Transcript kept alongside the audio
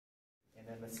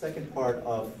second part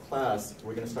of class,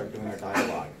 we're going to start doing our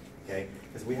dialogue, okay?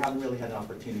 Because we haven't really had an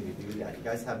opportunity to do that. You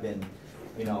guys have been,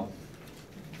 you know,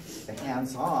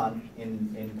 hands-on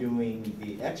in doing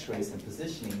the X-rays and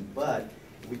positioning, but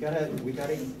we gotta include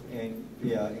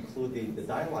the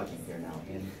dialogue in here now,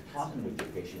 and talking with your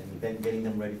patient, and then getting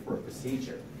them ready for a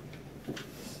procedure.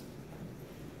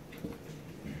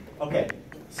 Okay,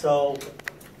 so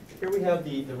here we have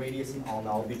the radius and ulna.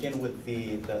 I'll begin with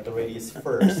the radius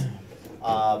first.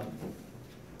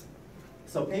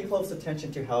 So pay close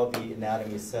attention to how the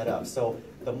anatomy is set up. So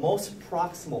the most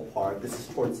proximal part, this is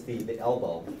towards the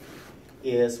elbow,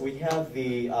 is we have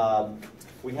the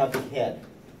head,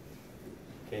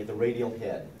 okay, the radial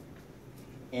head.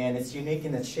 And it's unique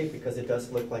in its shape because it does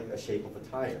look like the shape of a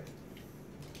tire,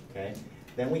 okay?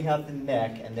 Then we have the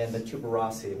neck and then the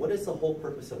tuberosity. What is the whole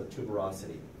purpose of a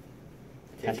tuberosity?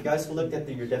 Okay, if you guys looked at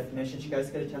your definitions, you guys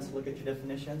get a chance to look at your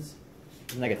definitions?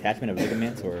 Like attachment of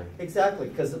ligaments or? Exactly,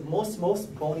 because most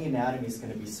bony anatomy is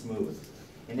going to be smooth.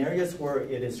 In areas where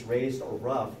it is raised or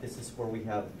rough, this is where we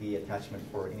have the attachment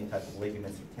for any type of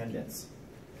ligaments or tendons.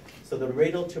 So the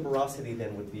radial tuberosity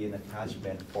then would be an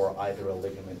attachment for either a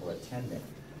ligament or a tendon.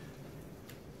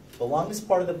 The longest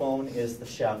part of the bone is the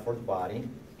shaft or the body.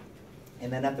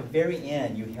 And then at the very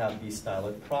end, you have the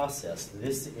styloid process.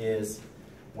 This is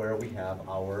where we have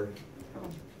our,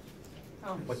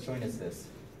 what joint is this?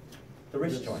 The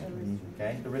wrist joint,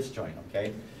 okay? The wrist joint,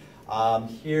 okay?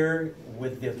 Here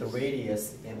with the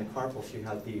radius in the carpals, you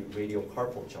have the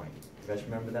radiocarpal joint. You guys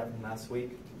remember that from last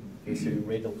week? Okay, so your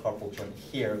radiocarpal joint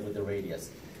here with the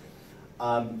radius.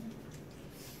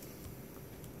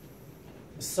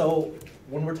 So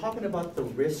when we're talking about the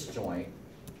wrist joint,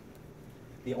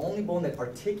 the only bone that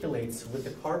articulates with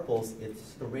the carpals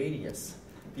is the radius.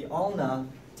 The ulna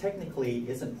technically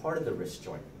isn't part of the wrist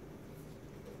joint.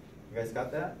 You guys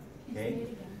got that? Okay.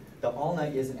 The ulna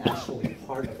isn't actually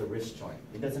part of the wrist joint.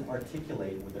 It doesn't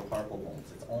articulate with the carpal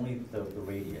bones. It's only the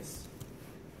radius.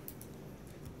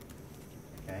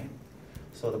 Okay.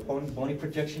 So the bony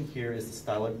projection here is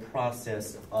the styloid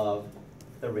process of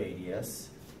the radius.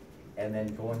 And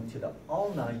then going to the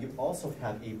ulna, you also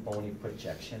have a bony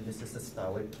projection. This is the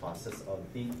styloid process of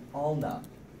the ulna.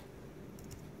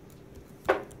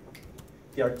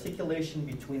 The articulation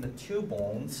between the two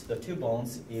bones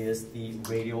is the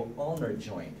radial-ulnar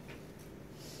joint.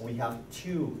 We have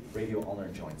two radial-ulnar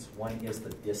joints. One is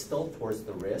the distal towards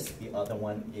the wrist. The other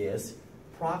one is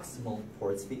proximal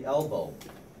towards the elbow.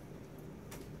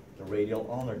 The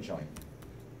radial-ulnar joint.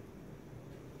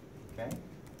 Okay?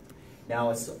 Now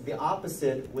it's the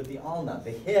opposite with the ulna.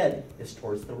 The head is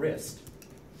towards the wrist.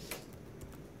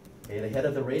 Okay, the head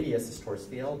of the radius is towards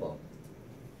the elbow.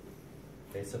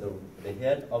 Okay, so the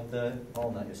head of the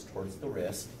ulna is towards the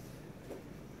wrist.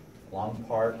 Long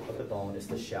part of the bone is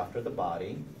the shaft or the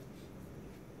body.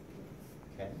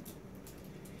 Okay.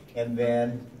 And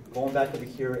then going back over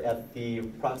here at the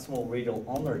proximal radial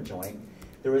ulnar joint,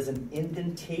 there is an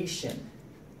indentation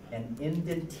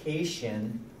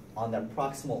on that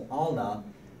proximal ulna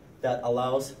that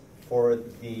allows for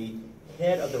the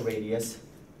head of the radius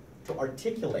to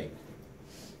articulate.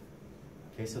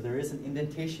 Okay, so there is an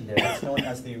indentation there. It's known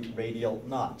as the radial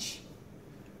notch.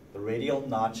 The radial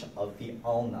notch of the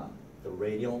ulna. The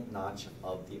radial notch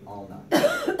of the ulna.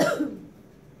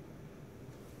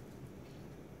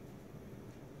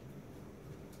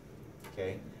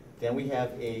 Okay, then we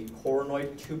have a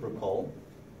coronoid tubercle.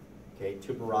 Okay,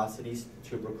 tuberosities,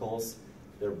 tubercles.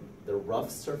 They're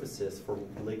rough surfaces for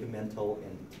ligamental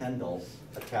and tendal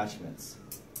attachments.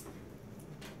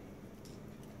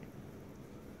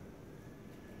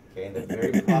 Okay, and the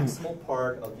very proximal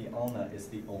part of the ulna is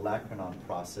the olecranon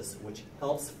process, which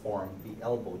helps form the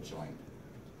elbow joint.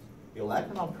 The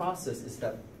olecranon process is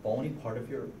that bony part of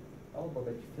your elbow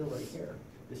that you feel right here.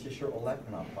 This is your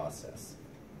olecranon process.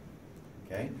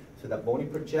 Okay, so that bony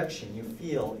projection you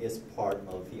feel is part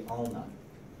of the ulna.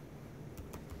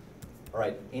 All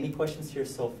right, any questions here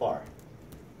so far?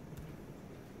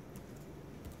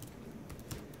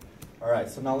 All right,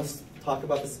 so now let's talk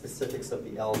about the specifics of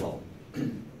the elbow.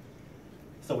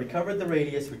 So we covered the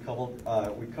radius, we covered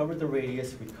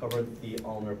the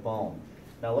ulnar bone.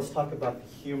 Now let's talk about the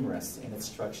humerus and its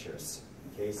structures.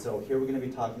 Okay, so here we're going to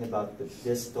be talking about the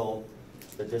distal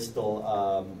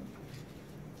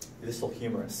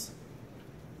humerus.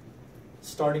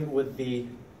 Starting with the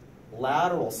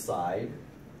lateral side,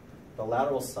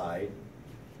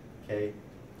 okay,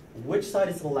 which side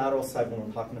is the lateral side when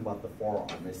we're talking about the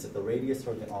forearm? Is it the radius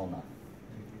or the ulna?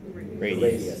 Radius. The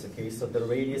radius, okay, so the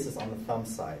radius is on the thumb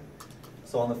side.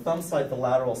 So on the thumb side, the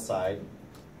lateral side,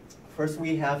 first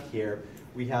we have here,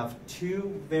 we have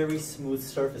two very smooth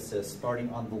surfaces. Starting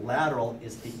on the lateral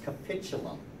is the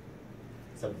capitulum.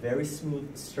 It's a very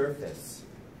smooth surface.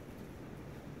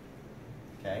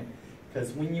 Okay?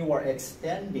 Because when you are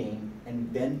extending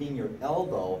and bending your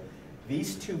elbow,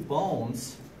 these two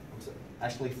bones,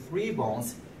 actually three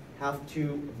bones, have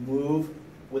to move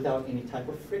without any type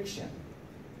of friction.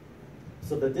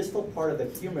 So the distal part of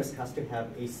the humerus has to have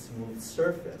a smooth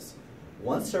surface.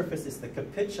 One surface is the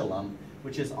capitulum,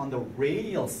 which is on the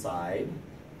radial side.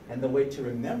 And the way to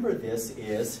remember this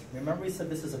is, remember we said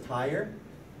this is a tire?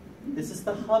 This is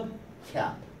the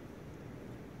hubcap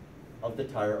of the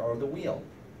tire or the wheel.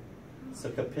 So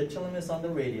capitulum is on the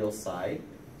radial side.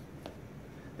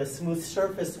 The smooth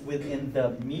surface within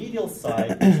the medial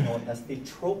side is known as the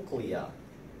trochlea.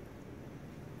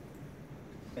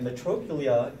 And the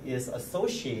trochlea is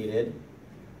associated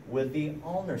with the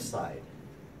ulnar side.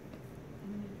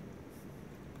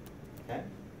 Okay?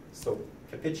 So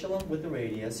capitulum with the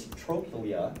radius,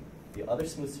 trochlea, the other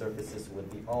smooth surfaces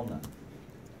with the ulna.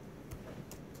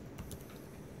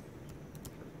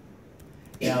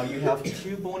 Now you have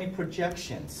two bony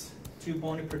projections. Two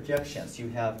bony projections. You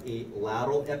have a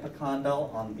lateral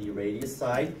epicondyle on the radius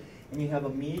side, and you have a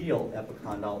medial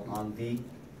epicondyle on the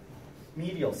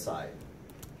medial side.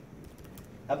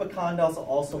 Epicondyles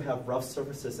also have rough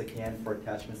surfaces again for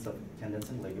attachments of tendons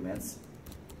and ligaments.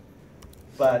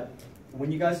 But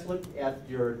when you guys look at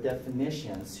your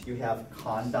definitions, you have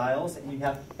condyles and you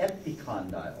have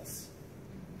epicondyles.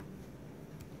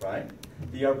 Right?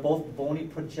 They are both bony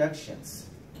projections.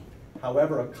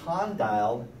 However, a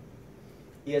condyle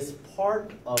is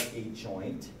part of a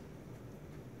joint.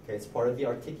 Okay, it's part of the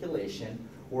articulation,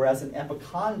 whereas an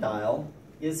epicondyle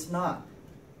is not.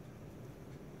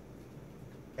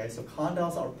 Okay, so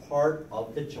condyles are part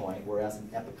of the joint, whereas an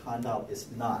epicondyle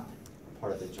is not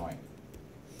part of the joint.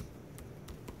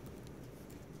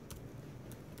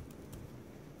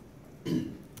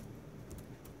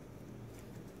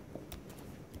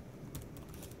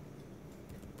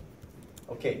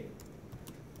 Okay,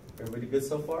 everybody good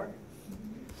so far?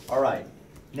 All right,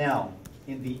 now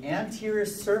in the anterior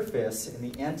surface of the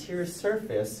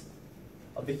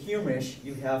humerus,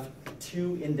 you have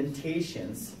two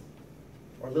indentations,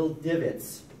 or little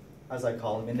divots, as I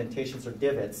call them, indentations or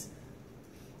divots,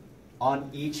 on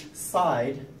each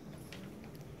side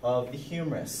of the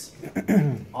humerus.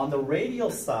 On the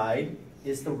radial side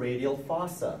is the radial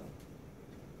fossa.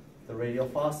 The radial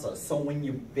fossa. So when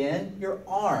you bend your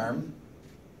arm,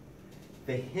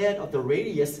 the head of the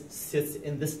radius sits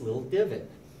in this little divot.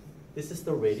 This is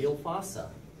the radial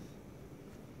fossa.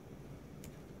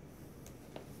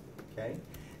 Okay?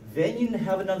 Then you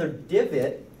have another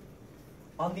divot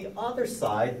on the other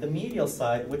side, the medial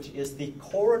side, which is the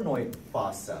coronoid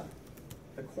fossa.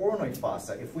 The coronoid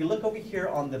fossa. If we look over here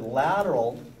on the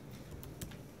lateral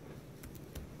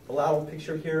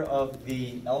picture here of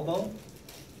the elbow,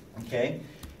 okay?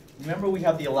 Remember we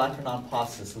have the olecranon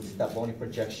process, which is that bony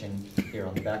projection here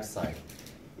on the back side.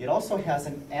 It also has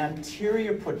an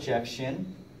anterior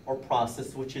projection or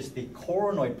process, which is the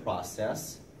coronoid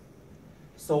process.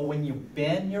 So when you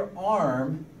bend your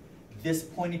arm, this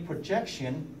pointy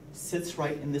projection sits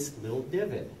right in this little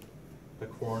divot, the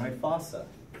coronoid fossa.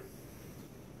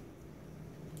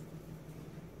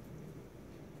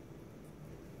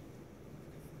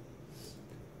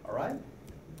 All right?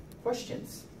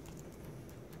 Questions?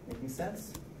 Making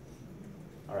sense?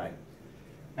 All right.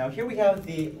 Now here we have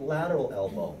the lateral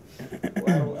elbow.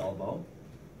 Lateral elbow.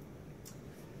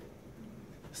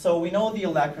 So we know the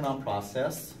olecranon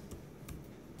process.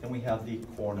 Then we have the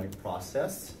coronoid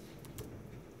process.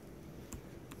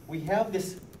 We have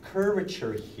this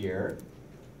curvature here,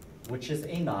 which is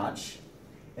a notch.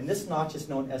 And this notch is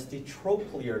known as the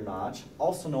trochlear notch,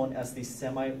 also known as the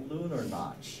semilunar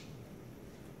notch.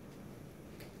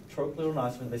 Trochlear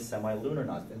notch and the semilunar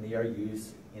notch, and they are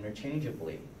used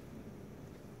interchangeably.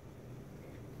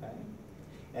 Okay.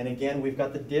 And again, we've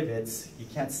got the divots. You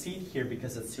can't see it here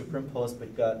because it's superimposed,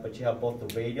 but you have both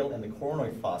the radial and the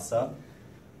coronoid fossa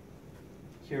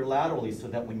here laterally, so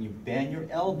that when you bend your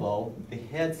elbow, the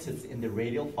head sits in the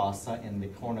radial fossa and the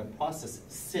coronoid process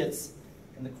sits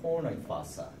in the coronoid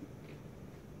fossa.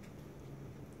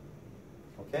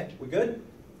 Okay, we good?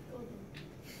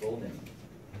 Golden.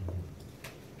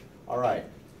 All right.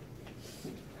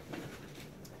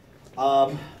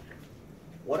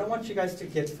 What I want you guys to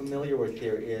get familiar with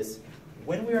here is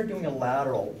when we are doing a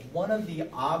lateral, one of the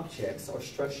objects or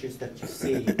structures that you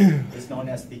see is known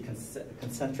as the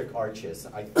concentric arches.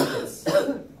 I think it's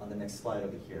on the next slide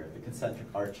over here, the concentric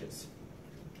arches.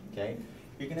 Okay?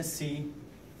 You're going to see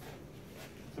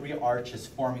three arches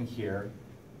forming here.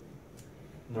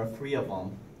 There are 3 of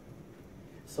them.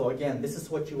 So again, this is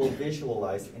what you will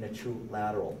visualize in a true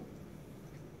lateral.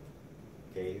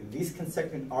 Okay, these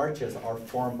concentric arches are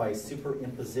formed by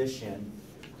superimposition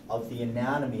of the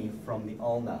anatomy from the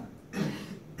ulna.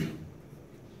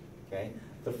 Okay,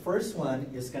 the first one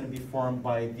is going to be formed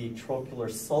by the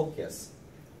trochlear sulcus.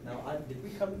 Now, did we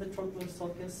cover the trochlear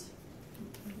sulcus?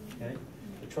 Okay,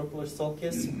 the trochlear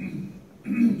sulcus.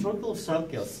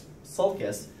 Trochlear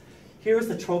sulcus. Here's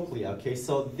the trochlea. Okay,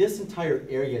 so this entire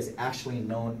area is actually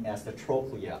known as the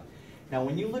trochlea. Now,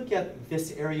 when you look at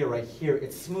this area right here,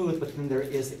 it's smooth, but then there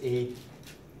is a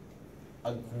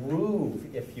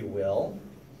groove, if you will,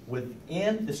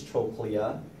 within this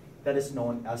trochlea that is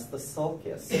known as the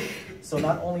sulcus. So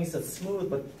not only is it smooth,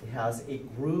 but it has a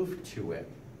groove to it.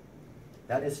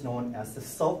 That is known as the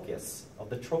sulcus of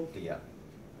the trochlea.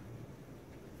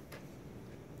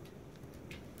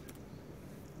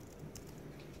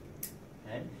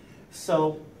 Okay?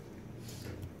 So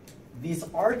these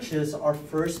arches are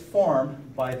first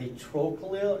formed by the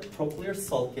trochlear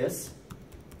sulcus,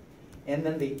 and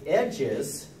then the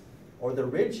edges or the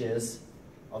ridges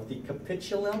of the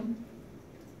capitulum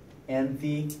and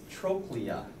the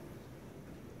trochlea.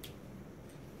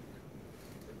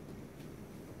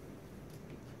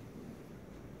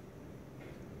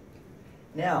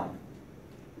 Now,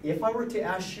 if I were to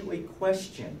ask you a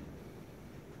question,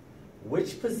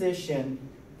 which position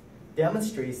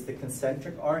demonstrates the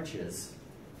concentric arches,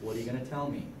 what are you going to tell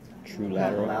me? True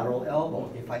lateral. Lateral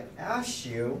elbow. If I ask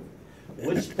you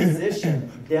which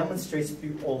position demonstrates the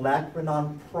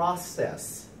olecranon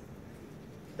process,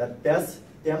 that best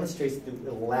demonstrates the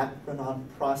olecranon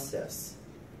process,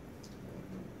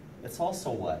 it's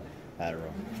also what?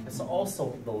 Lateral. It's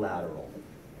also the lateral.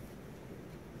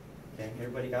 Okay,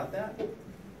 everybody got that?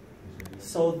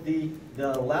 So the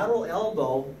lateral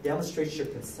elbow demonstrates your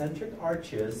concentric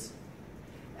arches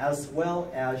as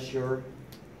well as your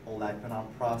olecranon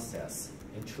process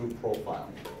in true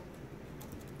profile.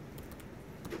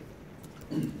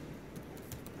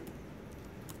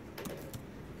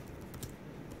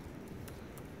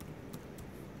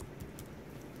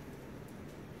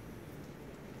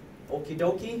 Okie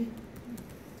dokie?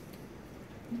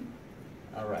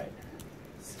 All right,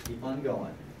 let's keep on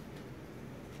going.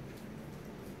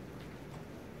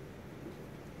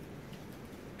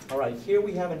 All right, here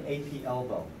we have an AP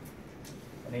elbow.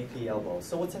 An AP elbow.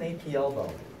 So what's an AP elbow?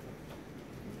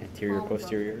 Anterior,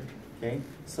 posterior. Okay,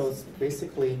 so it's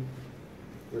basically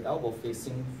your elbow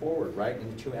facing forward, right?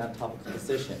 In the true anatomical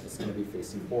position, it's going to be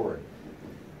facing forward.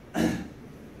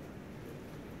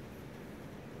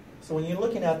 So when you're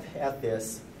looking at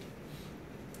this,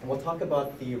 and we'll talk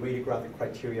about the radiographic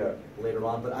criteria later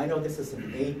on, but I know this is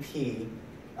an AP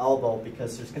elbow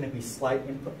because there's going to be slight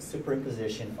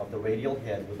superimposition of the radial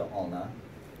head with the ulna,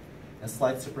 and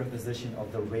slight superimposition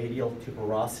of the radial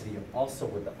tuberosity also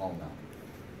with the ulna.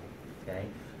 Okay,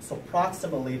 so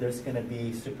proximally there's going to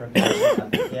be superimposition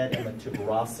at the head and the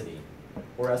tuberosity,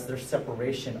 whereas there's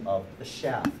separation of the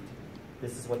shaft.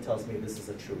 This is what tells me this is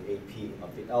a true AP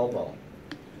of the elbow.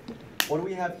 What do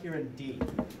we have here in D?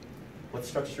 What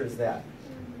structure is that?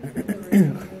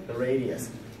 The radius.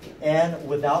 And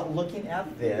without looking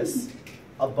at this,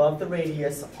 above the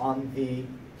radius on the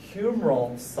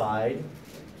humeral side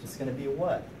is going to be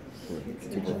what?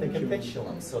 The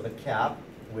capitulum. So the cap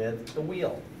with the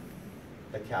wheel.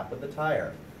 The cap with the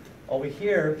tire. Over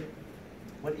here,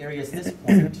 what area is this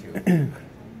pointing to?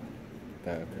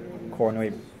 The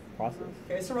coronoid process.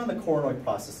 Okay, it's around the coronoid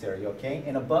process area, okay?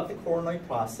 And above the coronoid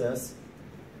process,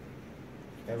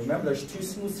 and remember, there's 2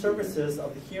 smooth surfaces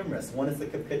of the humerus. One is the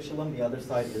capitulum, the other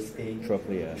side is the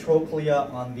trochlea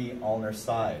on the ulnar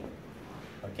side.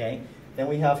 Okay? Then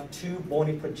we have 2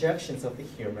 bony projections of the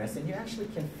humerus, and you actually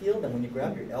can feel them when you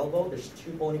grab your elbow. There's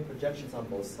 2 bony projections on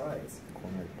both sides.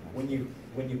 When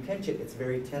you pinch it, it's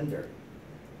very tender.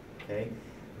 Okay?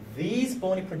 These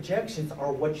bony projections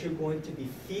are what you're going to be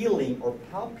feeling or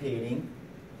palpating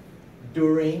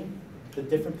during the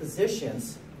different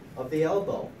positions of the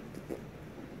elbow.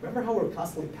 Remember how we're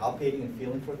constantly palpating and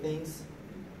feeling for things?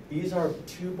 These are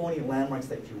 2 bony landmarks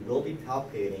that you will be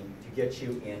palpating to get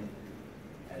you in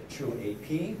a true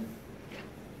AP,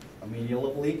 a medial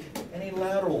oblique, and a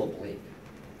lateral oblique.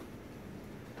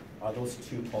 Are those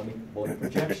 2 bony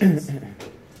projections.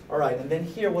 All right, and then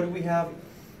here, what do we have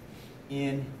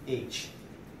in H?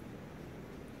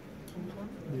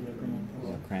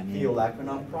 The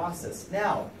olecranon process.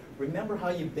 Now, remember how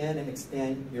you bend and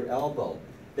extend your elbow.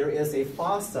 There is a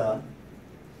fossa.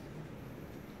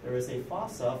 There is a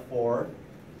fossa for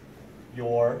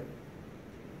your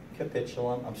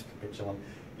capitulum.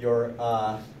 Your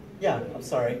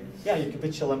your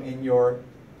capitulum in your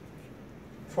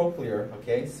trochlear,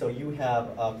 okay? So you have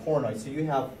coronoid, so you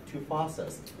have two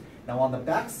fossas. Now on the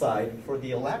back side, for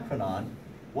the olecranon,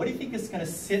 what do you think is going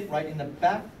to sit right in the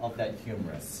back of that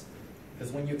humerus?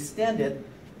 Because when you extend it,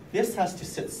 this has to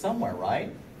sit somewhere,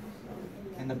 right?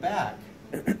 In the back.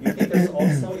 You think there's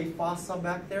also a fossa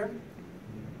back there?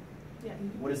 Yeah.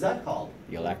 What is that called?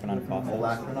 The olecranon fossa.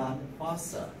 Olecranon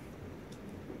fossa.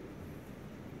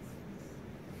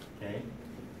 Okay?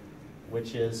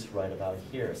 Which is right about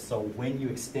here. So when you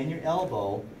extend your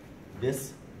elbow,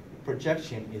 this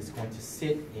projection is going to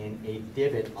sit in a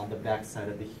divot on the back side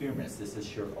of the humerus. This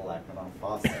is your olecranon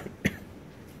fossa.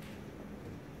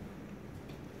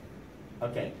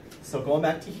 Okay, so going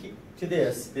back to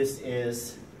this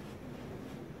is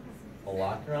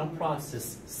olecranon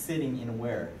process sitting in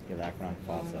where? The olecranon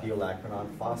fossa. The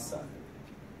olecranon fossa.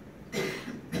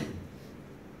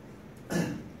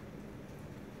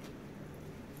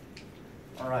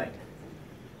 All right.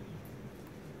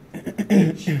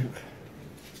 H.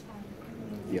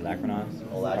 The olecranon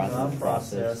Olecranon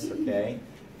process, okay.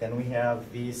 Then we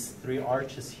have these three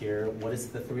arches here. What is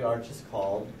the three arches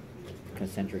called?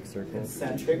 Concentric circles.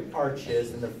 Concentric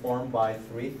arches, and they're formed by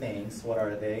three things. What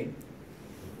are they?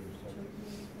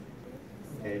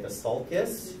 Okay, the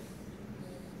sulcus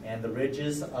and the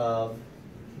ridges of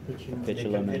the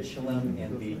capitulum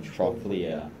and the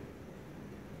trochlea.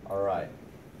 All right.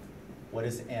 What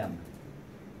is M?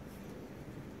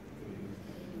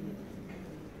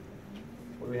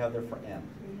 What do we have there for M?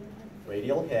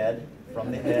 Radial head.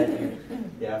 From the head,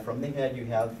 from the head you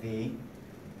have the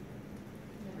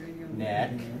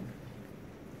neck.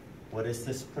 What is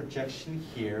this projection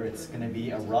here? It's going to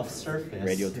be a rough surface.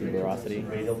 Radial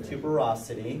tuberosity. Radial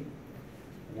tuberosity.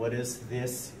 What is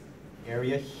this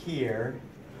area here?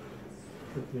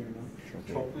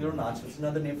 Trochlear notch. What's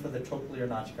another name for the trochlear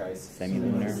notch, guys?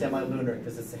 Semilunar. Semilunar,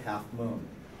 because it's a half moon.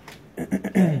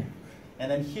 Okay.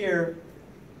 And then here,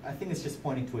 I think it's just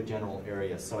pointing to a general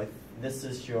area. So this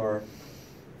is your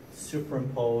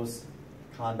superimposed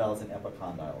condyles and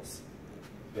epicondyles.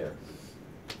 There.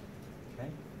 Okay.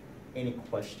 Any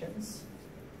questions?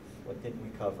 What did we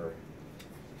cover?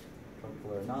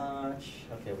 Trochlear notch.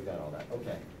 Okay, we got all that.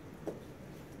 Okay.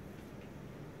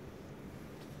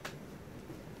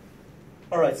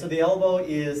 All right, so the elbow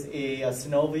is a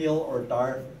synovial or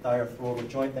diaphragmal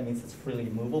joint. That means it's freely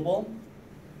movable.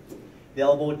 The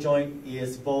elbow joint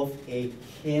is both a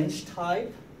hinge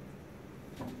type.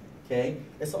 Okay,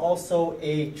 it's also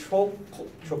a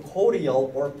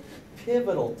trochodial or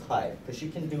pivotal type, because you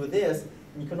can do this,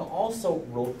 and you can also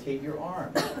rotate your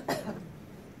arm.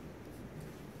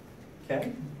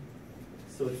 Okay,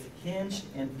 so it's hinged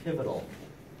and pivotal.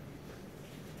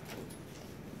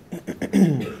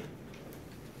 Okay.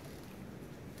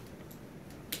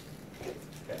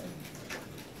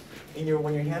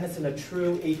 When your hand is in a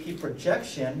true AP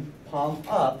projection, palm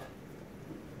up,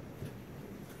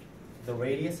 the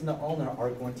radius and the ulnar are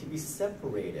going to be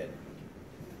separated.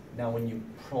 Now when you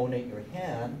pronate your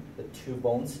hand, the two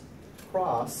bones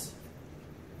cross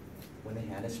when the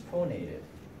hand is pronated.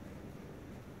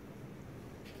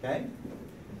 Okay?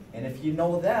 And if you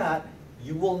know that,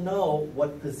 you will know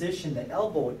what position the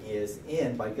elbow is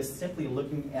in by just simply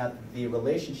looking at the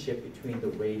relationship between the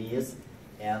radius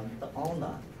and the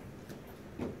ulna.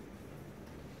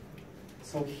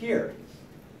 So here,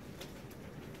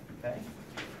 okay?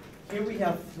 Here we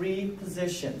have three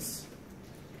positions.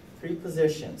 Three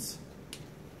positions.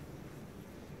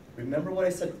 Remember what I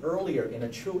said earlier, in a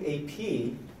true AP,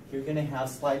 you're going to have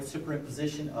slight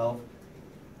superimposition of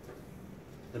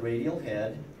the radial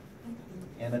head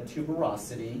and a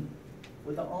tuberosity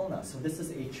with the ulna. So this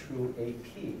is a true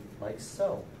AP, like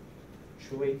so.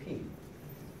 True AP.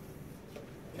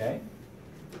 Okay?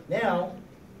 Now,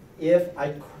 if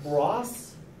I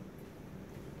cross,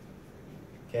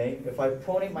 okay, if I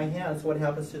pronate my hands, what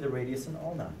happens to the radius and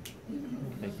ulna?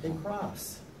 They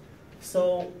cross.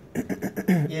 So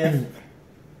if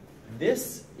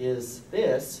this is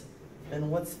this, then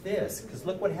what's this? Because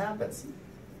look what happens.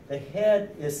 The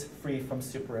head is free from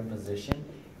superimposition,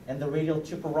 and the radial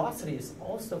tuberosity is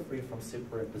also free from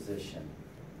superimposition.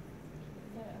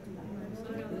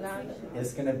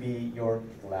 It's going to be your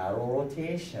lateral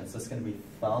rotation. So it's going to be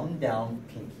thumb down,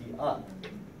 pinky up.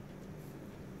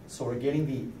 So we're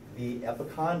getting the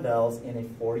epicondyles in a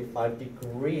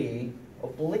 45-degree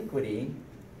obliquity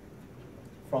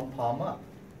from palm up.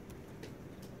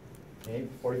 Okay,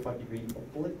 45-degree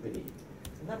obliquity.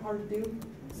 Isn't that hard to do?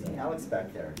 See Alex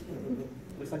back there.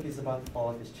 Looks like he's about to fall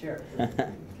off his chair.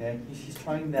 Okay, he's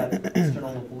trying that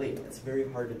external oblique. It's very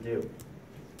hard to do.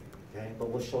 Okay, but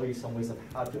we'll show you some ways of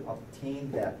how to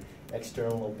obtain that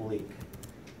external oblique.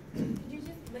 Could you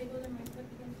just label them right quick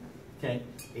again? Okay,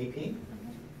 AP,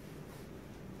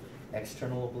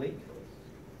 external oblique,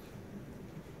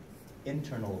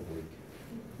 internal oblique.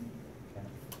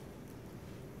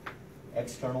 Okay.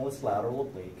 External is lateral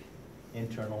oblique.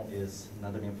 Internal is,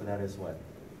 another name for that is what?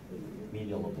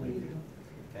 Medial oblique.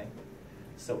 Okay.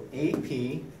 So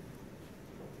AP,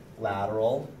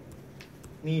 lateral,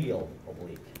 medial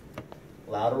oblique.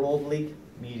 Lateral oblique,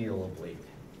 medial oblique.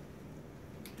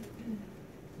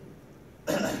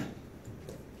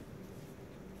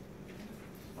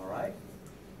 All right.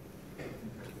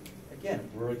 Again,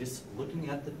 we're just looking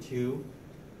at the two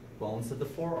bones of the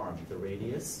forearm, the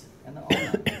radius and the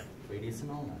ulna. Radius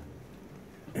and ulna.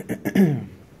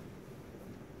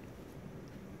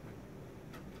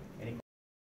 Any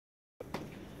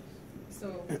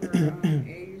So for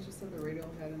A, you just said the radial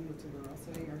head and the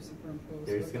tuberosity are superimposed.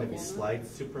 There's with going to the be ulna? slight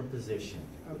superimposition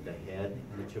with the Okay. head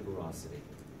and the tuberosity.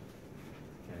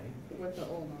 Okay? With the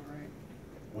ulna, right?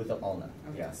 With the ulna,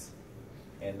 Okay. yes.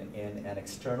 And in an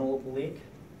external oblique,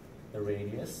 the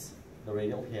radius, the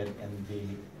radial head, and the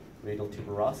radial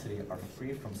tuberosity are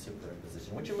free from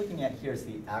superimposition. What you're looking at here is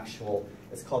the actual,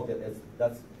 it's called,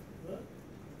 that's,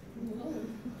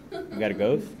 You got a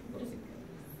ghost?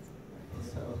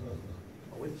 so,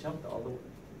 oh, we jumped all the way.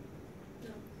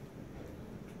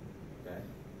 Okay.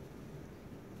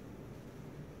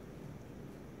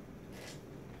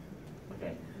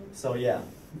 Okay, so yeah,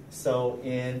 so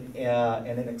in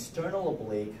an external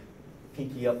oblique,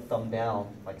 pinky up, thumb down,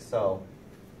 like so,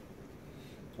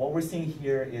 what we're seeing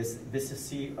here is this is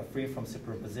free from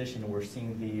superimposition. We're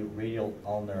seeing the radial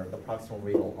ulnar, the proximal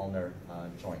radial ulnar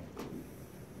joint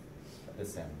at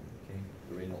this end, okay,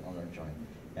 the radial ulnar joint.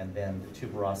 And then the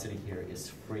tuberosity here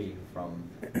is free from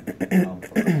the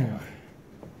ulna.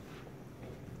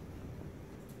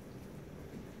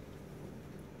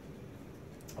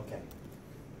 Okay.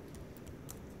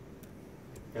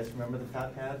 You guys remember the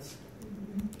fat pads?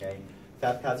 Okay.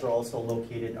 Fat pads are also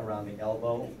located around the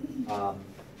elbow.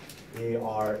 They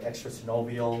are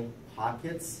extrasynovial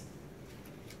pockets.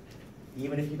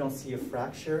 Even if you don't see a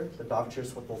fracture, the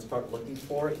doctors, what they'll start looking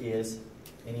for is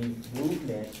any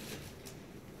movement,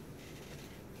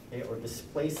 okay, or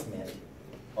displacement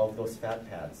of those fat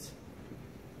pads.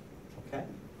 Okay?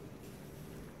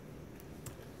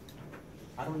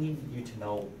 I don't need you to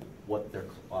know what their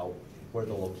where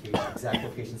the exact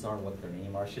locations are and what their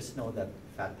name are. Just know that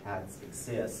fat pads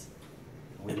exist.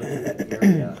 And we look at that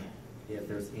area if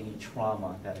there's any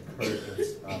trauma that occurred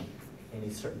with any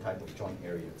certain type of joint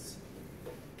areas,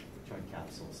 joint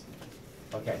capsules.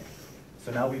 Okay,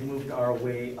 so now we've moved our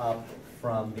way up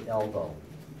from the elbow.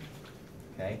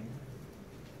 Okay,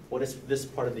 what is this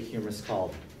part of the humerus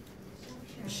called?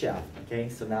 Shaft. Okay,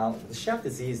 so now the shaft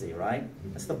is easy, right?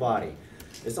 That's the body.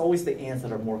 It's always the ends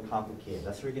that are more complicated.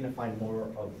 That's where you're going to find more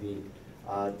of the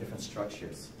different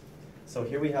structures. So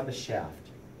here we have the shaft.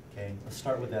 Okay, let's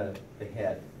start with the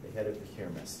head of the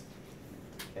humerus.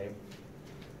 Okay,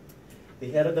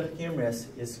 the head of the humerus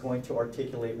is going to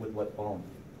articulate with what bone?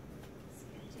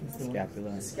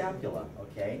 Scapula. The scapula.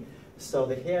 Okay, so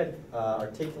the head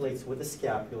articulates with the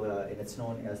scapula, and it's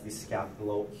known as the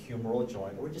scapulohumeral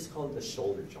joint, or we just call it the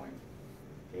shoulder joint.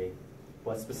 Okay,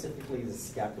 but specifically the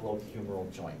scapulohumeral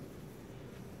joint.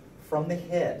 From the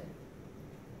head,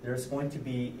 there's going to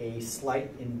be a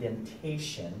slight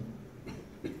indentation,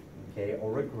 okay,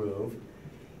 or a groove,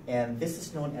 and this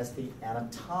is known as the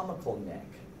anatomical neck,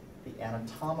 the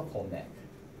anatomical neck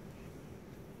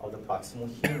of the proximal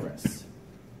humerus.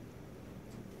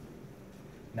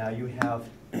 Now you have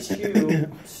two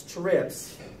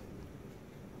strips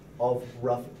of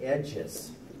rough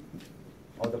edges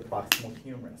of the proximal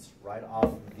humerus, right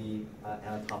off the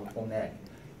anatomical neck.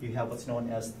 You have what's known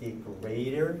as the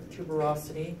greater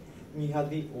tuberosity, and you have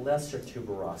the lesser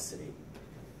tuberosity.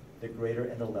 The greater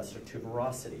and the lesser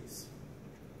tuberosities.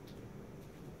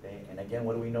 Okay, and again,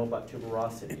 what do we know about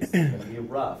tuberosities? It's going to be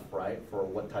rough, right? For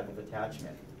what type of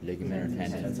attachment? Ligament or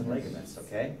Tendons tendon. and ligaments,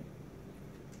 okay?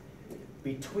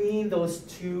 Between those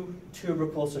two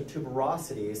tubercles or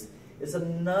tuberosities is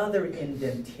another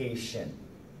indentation.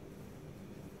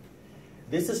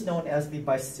 This is known as the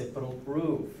bicipital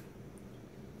groove.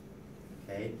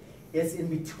 Okay? It's in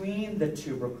between the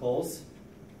tubercles,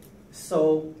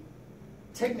 so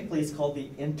technically it's called the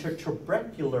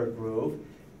intertubercular groove,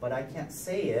 but I can't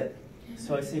say it,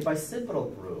 so I say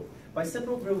bicipital groove.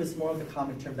 Bicipital groove is more of the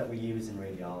common term that we use in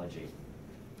radiology.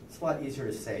 It's a lot easier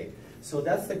to say. So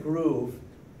that's the groove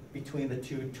between the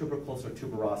two tubercles or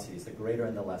tuberosities, the greater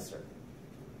and the lesser.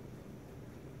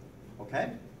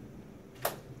 Okay?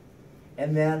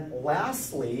 And then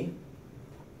lastly,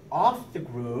 off the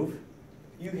groove,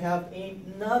 you have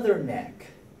another neck.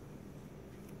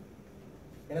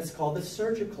 and it's called the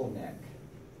surgical neck.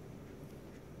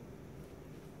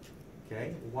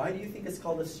 Okay, why do you think it's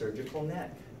called the surgical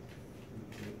neck?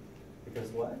 Because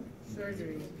what?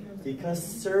 Surgery. Because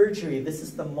surgery, this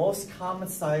is the most common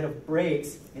site of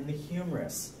breaks in the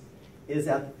humerus, is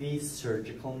at the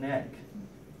surgical neck.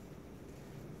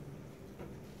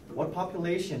 What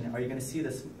population are you going to see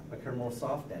this occur most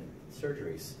often?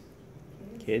 Surgeries.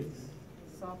 Kids?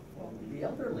 Softball. The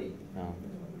elderly. No.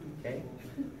 Okay.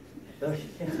 Yeah,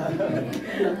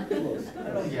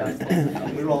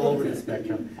 we're all over the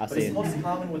spectrum. I'll But see it's it. most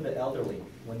common with the elderly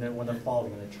when they're falling,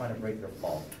 when they're trying to break their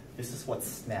fall. This is what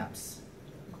snaps.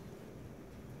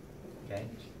 Okay?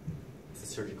 It's a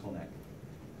surgical neck.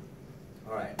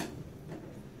 All right.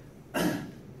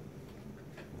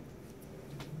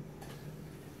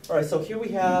 All right, so here we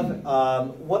have,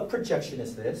 what projection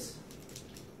is this?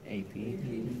 AP.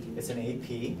 It's an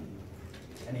AP.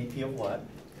 An AP of what?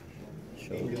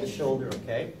 Shoulder. AP of the shoulder,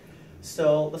 okay?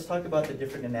 So let's talk about the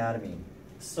different anatomy.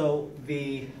 So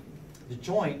the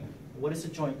joint, what is the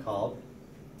joint called?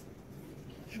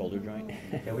 Shoulder joint.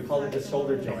 Okay, we call it the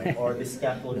shoulder joint or the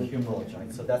scapulohumeral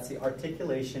joint. So that's the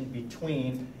articulation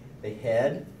between the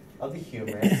head of the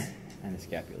humerus And the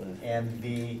scapula. and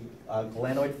the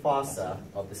glenoid fossa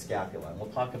of the scapula. And we'll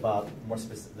talk about the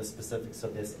specifics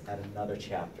of this at another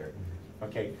chapter.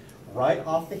 Okay, right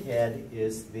off the head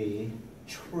is the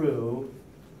true,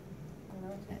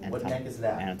 what neck is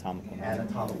that? Anatomical neck.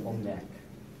 Anatomical neck.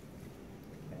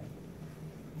 Okay.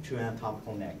 True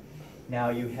anatomical neck. Now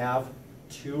you have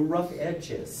two rough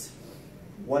edges.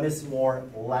 One is more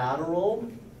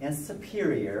lateral and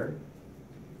superior.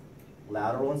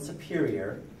 Lateral and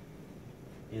superior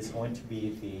is going to be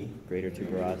the Greater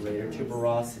tuberosity. greater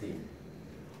tuberosity.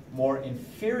 More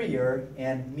inferior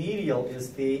and medial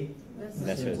is the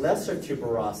Lesser. lesser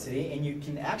tuberosity, and you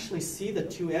can actually see the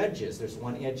two edges. There's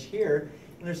one edge here,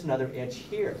 and there's another edge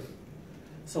here.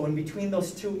 So in between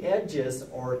those two edges,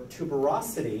 or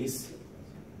tuberosities,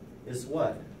 is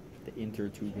what? The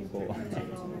intertubercle.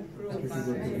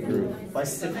 Groove.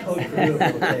 Bicipital groove.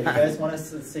 Okay, you guys want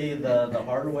us to say the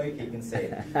harder way? You can say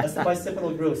it. That's the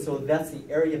bicipital groove. So that's the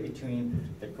area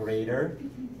between the greater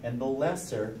and the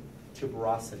lesser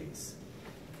tuberosities.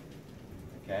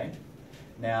 Okay?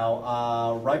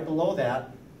 Now, right below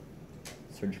that,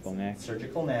 Surgical neck.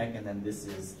 surgical neck, and then this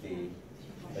is the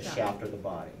shaft of the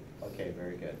body. Okay,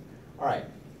 very good. All right.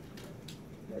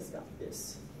 You guys got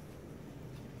this.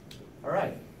 All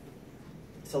right.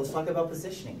 So let's talk about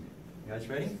positioning. You guys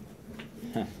ready?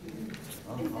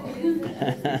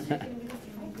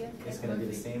 It's going to be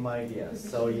the same idea.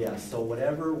 So yeah, so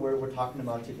whatever we're talking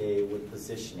about today with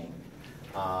positioning,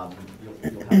 you'll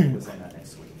have to quiz on that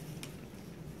next week.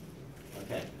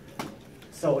 Okay.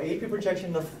 So AP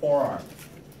projection of the forearm.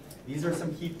 These are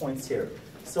some key points here.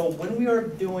 So when we are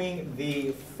doing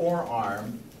the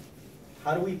forearm,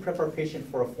 how do we prep our patient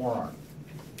for a forearm?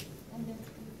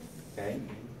 Okay.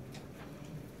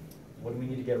 What do we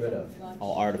need to get rid of?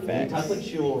 All Any artifacts. type of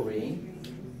jewelry.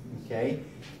 Okay.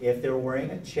 If they're wearing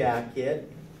a jacket,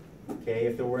 okay,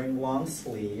 if they're wearing long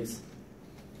sleeves,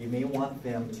 you may want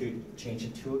them to change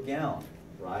it to a gown,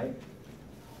 right?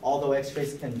 Although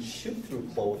x-rays can shoot through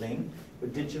clothing,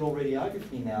 with digital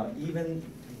radiography now, even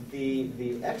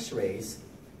the x-rays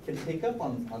can pick up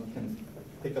on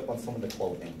some of the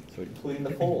clothing, So- including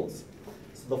the folds.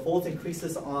 So the folds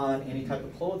increases on any type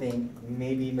of clothing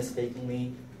may be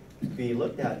mistakenly be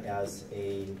looked at as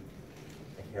a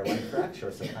hairline fracture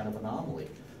or some kind of anomaly.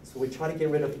 So we try to get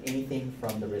rid of anything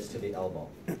from the wrist to the elbow.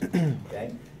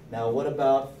 Okay. Now, what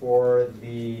about for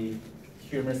the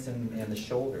humerus and the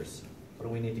shoulders? What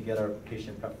do we need to get our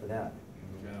patient prepped for that?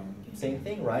 Same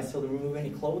thing, right? So to remove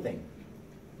any clothing.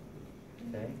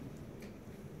 Okay.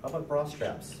 How about bra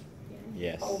straps?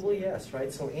 Yes. Probably yes,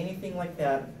 right? So anything like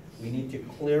that, we need to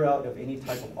clear out of any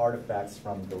type of artifacts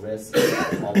from the wrist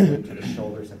all the way to the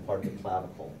shoulders and part of the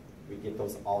clavicle. We get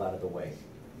those all out of the way,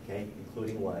 okay?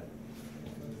 Including what?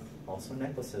 Also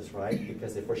necklaces, right?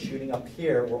 Because if we're shooting up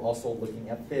here, we're also looking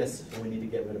at this, so we need to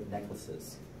get rid of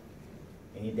necklaces.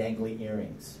 Any dangly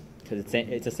earrings. Because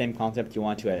it's the same concept. You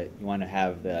want to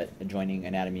have the adjoining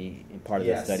anatomy in part of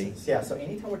the study. Yeah, so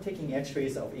anytime we're taking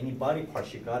x-rays of any body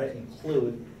parts, you've got to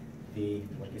include the,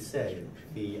 like you said,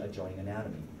 the adjoining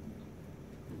anatomy.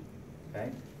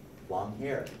 Okay? Long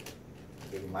hair.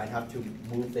 Okay, you might have to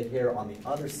move the hair on the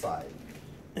other side,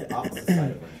 the opposite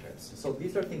side of interest. So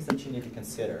these are things that you need to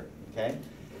consider, okay?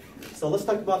 So let's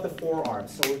talk about the forearm.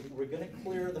 So we're going to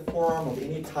clear the forearm of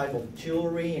any type of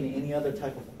jewelry and any other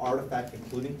type of artifact,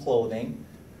 including clothing.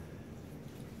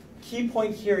 Key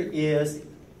point here is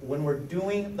when we're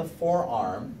doing the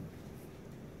forearm,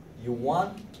 you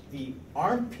want the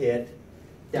armpit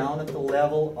down at the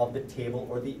level of the table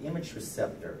or the image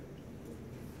receptor.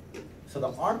 So the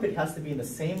armpit has to be in the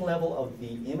same level of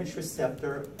the image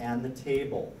receptor and the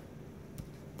table.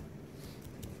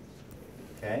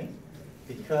 Okay?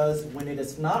 Because when it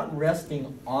is not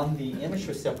resting on the image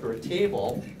receptor or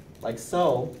table, like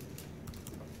so,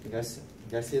 you guys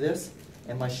see this?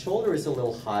 And my shoulder is a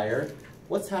little higher,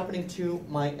 what's happening to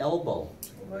my elbow?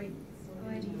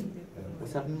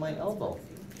 What's happening to my elbow?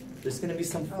 There's going to be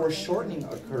some foreshortening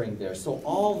occurring there. So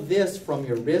all this from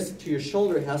your wrist to your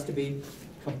shoulder has to be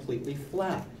completely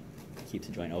flat. Keeps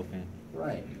the joint open.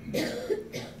 Right.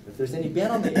 If there's any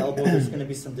bend on the elbow, there's going to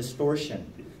be some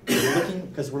distortion.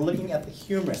 Because we're looking at the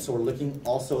humerus, so we're looking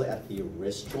also at the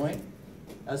wrist joint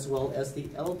as well as the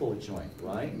elbow joint,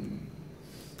 right?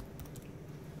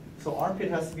 So armpit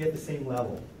has to be at the same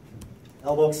level.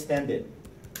 Elbow extended.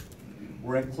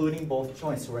 We're including both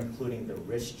joints. So we're including the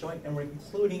wrist joint and we're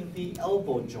including the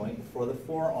elbow joint for the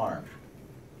forearm.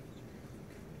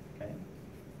 Okay.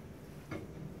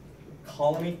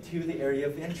 Collimate to the area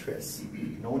of interest.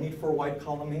 No need for wide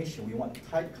collimation. We want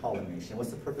tight collimation.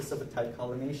 What's the purpose of a tight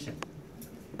collimation?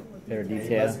 Better Okay,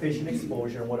 detail. less patient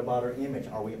exposure. And what about our image?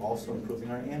 Are we also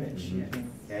improving our image?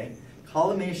 Okay.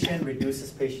 Collimation reduces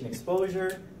patient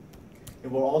exposure.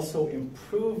 And we're also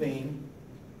improving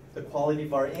the quality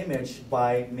of our image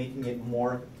by making it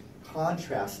more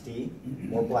contrasty,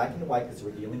 more black and white because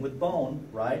we're dealing with bone,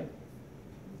 right?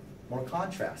 More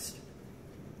contrast,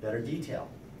 better detail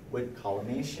with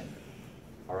collimation,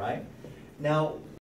 all right? Now,